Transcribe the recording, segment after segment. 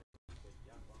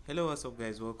Hello, what's up,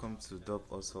 guys? Welcome to Dub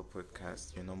Also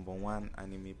Podcast, your number one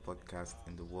anime podcast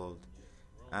in the world.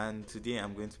 And today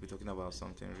I'm going to be talking about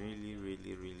something really,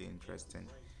 really, really interesting.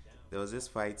 There was this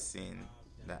fight scene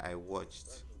that I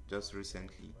watched just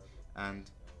recently, and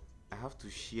I have to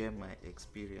share my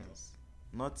experience.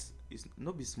 It's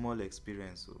not be small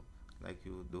experience, so like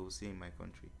you they will say in my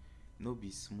country, no be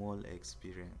small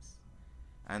experience.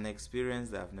 An experience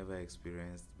that I've never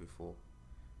experienced before,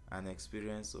 an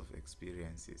experience of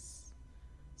experiences.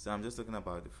 So I'm just talking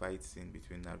about the fight scene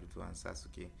between Naruto and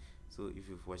Sasuke. So if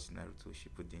you've watched Naruto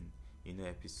Shippuden, you know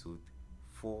episode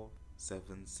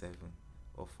 477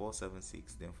 or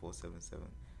 476, then 477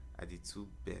 are the two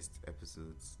best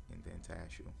episodes in the entire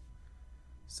show.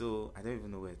 So I don't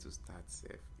even know where to start,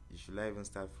 Seth. Should I even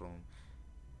start from?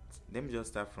 Let me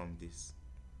just start from this.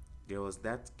 There was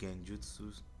that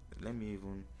genjutsu. Let me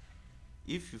even.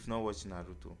 If you've not watched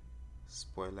Naruto,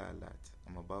 spoiler alert,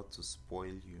 I'm about to spoil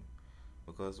you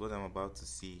because what I'm about to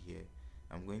say here,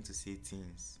 I'm going to say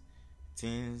things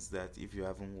that if you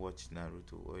haven't watched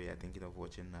Naruto or you're thinking of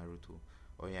watching Naruto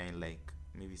or you're in like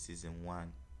maybe season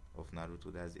 1 of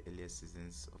Naruto, that's the earliest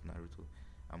seasons of Naruto,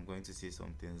 I'm going to say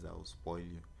some things that will spoil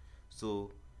you.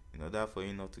 So in order for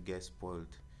you not to get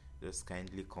spoiled, just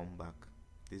kindly come back.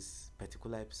 This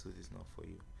particular episode is not for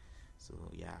you. So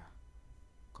yeah,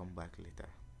 come back later.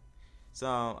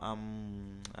 So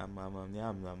in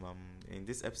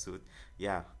this episode,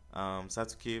 yeah,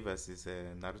 Sasuke versus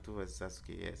Naruto versus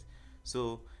Sasuke. Yes.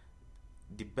 So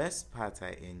the best part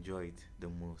I enjoyed the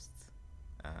most,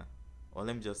 uh, or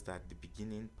let me just start the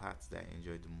beginning part that I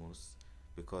enjoyed the most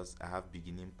because I have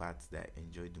beginning parts that I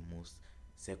enjoyed the most,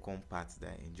 second part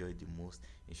that I enjoyed the most.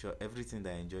 In short, everything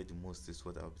that I enjoyed the most is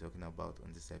what I'll be talking about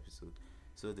on this episode.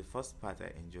 So the first part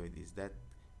I enjoyed is that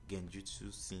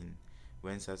genjutsu scene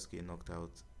when Sasuke knocked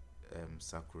out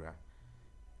Sakura.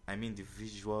 I mean the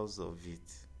visuals of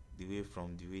it, the way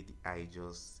the eye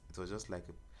just it was just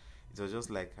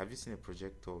like, have you seen a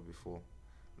projector before?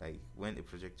 Like when a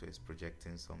projector is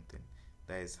projecting something,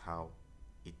 that is how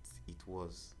it it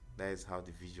was. That is how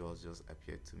the visuals just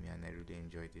appeared to me, and I really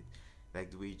enjoyed it. Like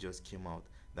the way it just came out,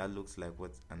 that looks like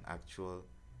what an actual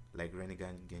like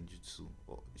Renegan Genjutsu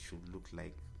or should look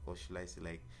like, or should I say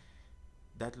like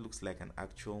that looks like an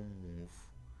actual move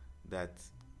that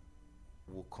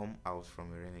will come out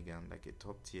from a Renegan, like a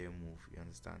top tier move. You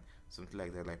understand? Something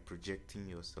like that, like projecting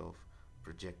yourself,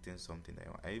 projecting something that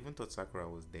you want. I even thought Sakura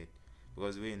was dead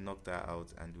because the way he knocked her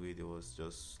out and the way there was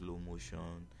just slow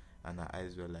motion and her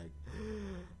eyes were like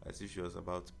as if she was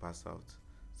about to pass out.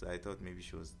 So I thought maybe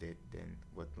she was dead then,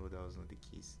 but no, that was not the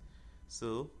case.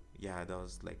 So yeah, that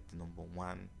was like the number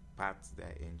one part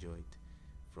that I enjoyed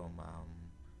from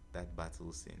that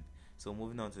battle scene. So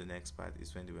moving on to the next part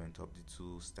is when they were on top of the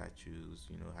two statues,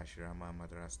 Hashirama and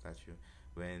Madara statue.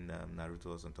 When Naruto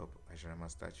was on top of Hashirama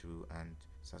statue and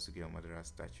Sasuke on Madara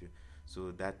statue.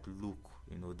 So that look,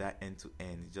 that end to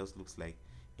end, it just looks like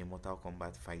a Mortal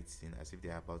Kombat fight scene, as if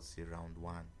they're about to say round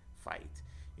one fight.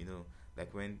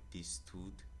 Like when they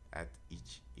stood at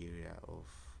each area of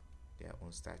their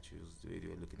own statues, the way they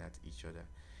were looking at each other.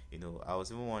 I was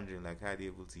even wondering like how are they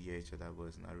able to hear each other, but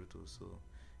it's Naruto, so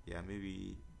yeah,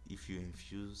 maybe if you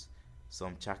infuse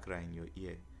some chakra in your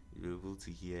ear, you're able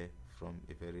to hear from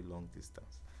a very long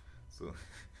distance. So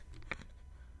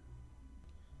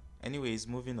anyways,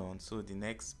 moving on. So the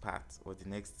next part or the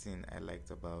next thing I liked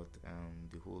about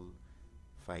the whole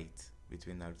fight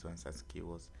between Naruto and Sasuke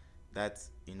was that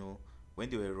when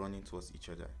they were running towards each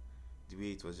other, the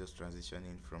way it was just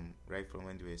transitioning from right from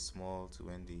when they were small to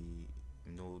when they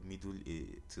middle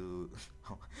age to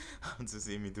how to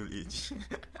say middle age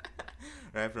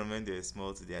right from when they were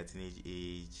small to their teenage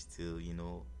age till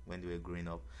when they were growing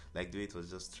up, like the way it was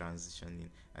just transitioning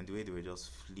and the way they were just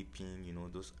flipping,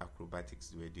 those acrobatics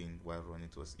they were doing while running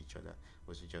towards each other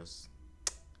was just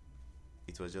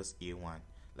it was just A1.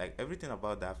 Like everything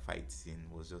about that fight scene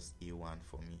was just A1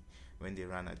 for me. When they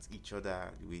ran at each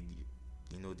other, the way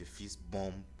the fist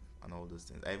bomb and all those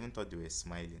things. I even thought they were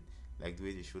smiling, like the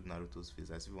way they showed Naruto's face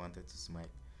as if he wanted to smile.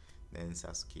 Then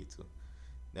Sasuke too.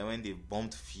 Then when they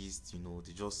bumped fists,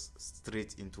 they just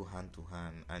straight into hand to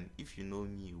hand. And if you know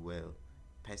me well,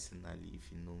 personally,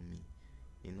 if you know me,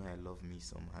 I love me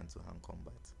some hand to hand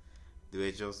combat. They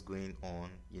were just going on,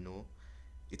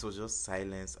 it was just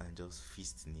silence and just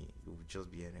fisting it. You would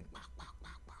just be hearing whack, whack,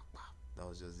 whack, whack, whack. That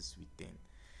was just the sweet thing.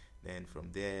 Then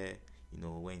from there,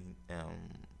 when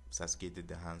Sasuke did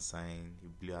the hand sign, he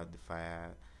blew out the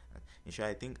fire. In short,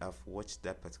 I think I've watched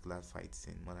that particular fight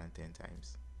scene more than 10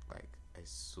 times. Like, I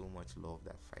so much love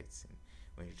that fight scene.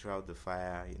 When he threw out the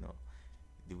fire,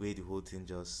 the way the whole thing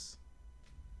just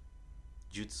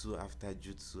jutsu after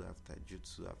jutsu after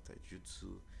jutsu after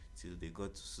jutsu till they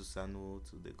got to Susanoo,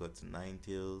 till they got to Nine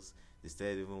Tails. They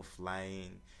started even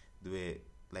flying. They were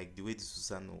like the way to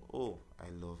Susanoo. Oh, I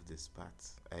love this part.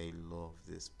 I love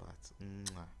this part.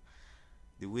 Mwah.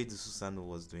 The way the Susanoo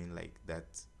was doing like that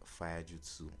fire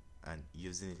jutsu and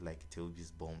using it like a tail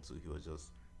beast bomb, so he was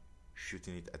just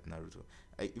shooting it at Naruto.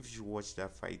 If you watch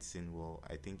that fight scene, well,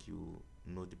 I think you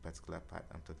know the particular part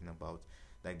I'm talking about.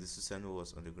 Like the Susanoo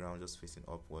was on the ground, just facing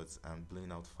upwards and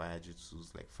blowing out fire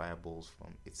jutsus like fireballs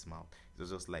from its mouth. It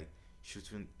was just like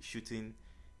shooting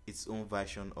its own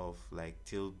version of like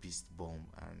tail beast bomb,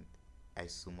 and I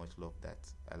so much love that.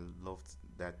 I loved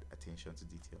that attention to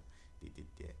detail they did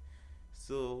there.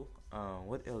 So,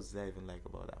 what else did I even like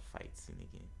about that fight scene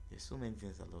again? There's so many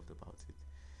things I loved about it.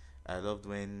 I loved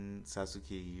when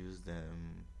Sasuke used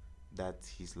that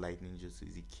his lightning jutsu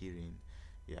is Kirin.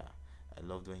 Yeah, I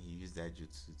loved when he used that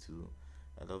jutsu too.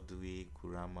 I loved the way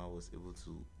Kurama was able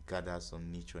to gather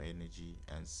some nature energy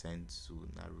and send to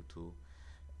Naruto.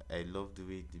 I loved the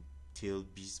way the tail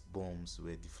beast bombs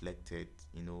were deflected.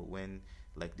 You know, when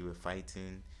like they were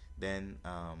fighting, then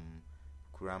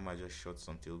Kurama just shot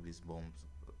some tail beast bombs.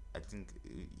 I think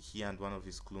he and one of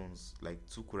his clones, like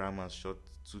two Kuramas, shot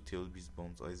two tail beast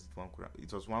bombs, or is it one Kurama?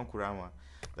 It was one Kurama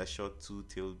that shot two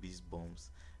tail beast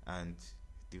bombs, and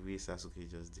the way Sasuke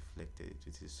just deflected it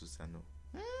with his Susanoo,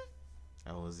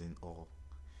 I was in awe.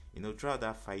 You know, throughout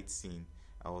that fight scene,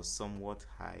 I was somewhat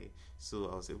high, so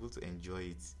I was able to enjoy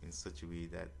it in such a way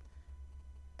that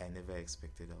I never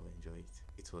expected I would enjoy it.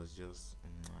 It was just,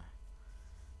 mwah.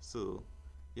 So,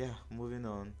 yeah, moving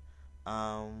on.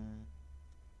 Um,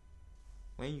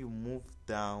 when you move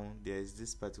down, there's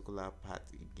this particular part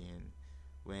again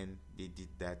when they did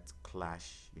that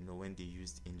clash. You know, when they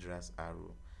used Indra's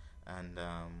arrow, and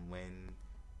when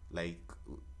like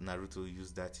Naruto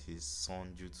used that his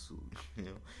sun jutsu. You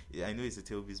know, yeah, I know it's a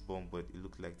tail beast bomb, but it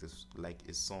looked like this, like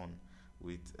a sun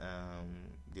with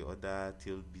the other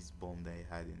tail beast bomb that he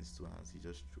had in his two hands. He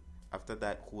just after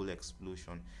that whole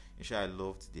explosion. In short, I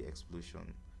loved the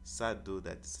explosion. Sad though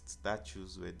that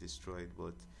statues were destroyed,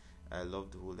 but I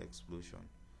loved the whole explosion.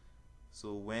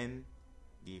 So when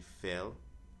they fell,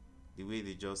 the way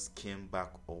they just came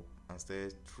back up and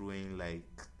started throwing like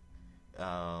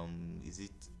is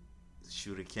it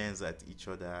shurikens at each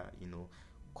other, you know,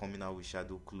 coming out with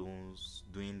shadow clones,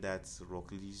 doing that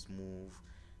Rock Lee's move,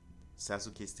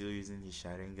 Sasuke still using his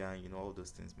Sharingan, you know, all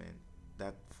those things, man.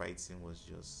 That fight scene was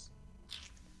just.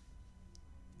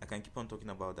 I can keep on talking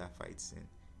about that fight scene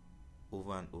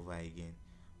over and over again,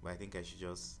 but I think I should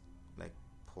just like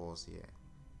pause here.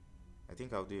 I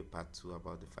think I'll do a part two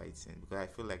about the fight scene because I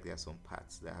feel like there are some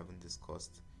parts that I haven't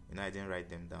discussed. You know, I didn't write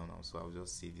them down now, so I'll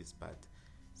just say this part,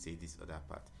 say this other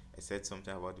part. I said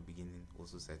something about the beginning,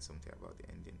 also said something about the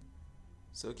ending.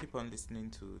 So keep on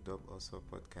listening to Dub Also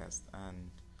podcast and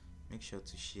make sure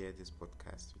to share this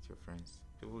podcast with your friends,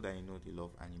 people that you know they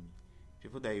love anime,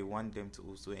 people that you want them to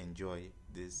also enjoy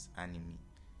this anime.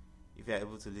 If you are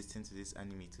able to listen to this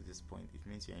anime to this point, it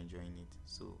means you're enjoying it.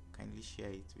 So kindly share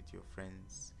it with your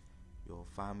friends, your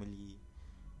family,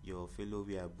 your fellow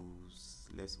weeaboos.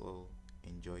 Let's all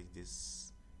enjoy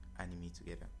this anime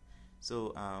together.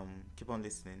 So keep on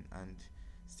listening and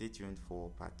stay tuned for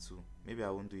part 2. Maybe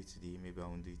I won't do it today, maybe I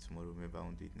won't do it tomorrow, maybe I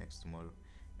won't do it next tomorrow.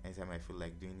 Anytime I feel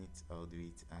like doing it, I'll do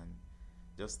it, and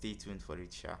just stay tuned for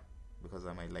it, sure, because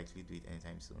I might likely do it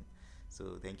anytime soon.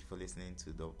 So thank you for listening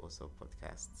to the Also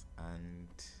podcast, and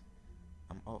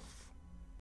I'm off.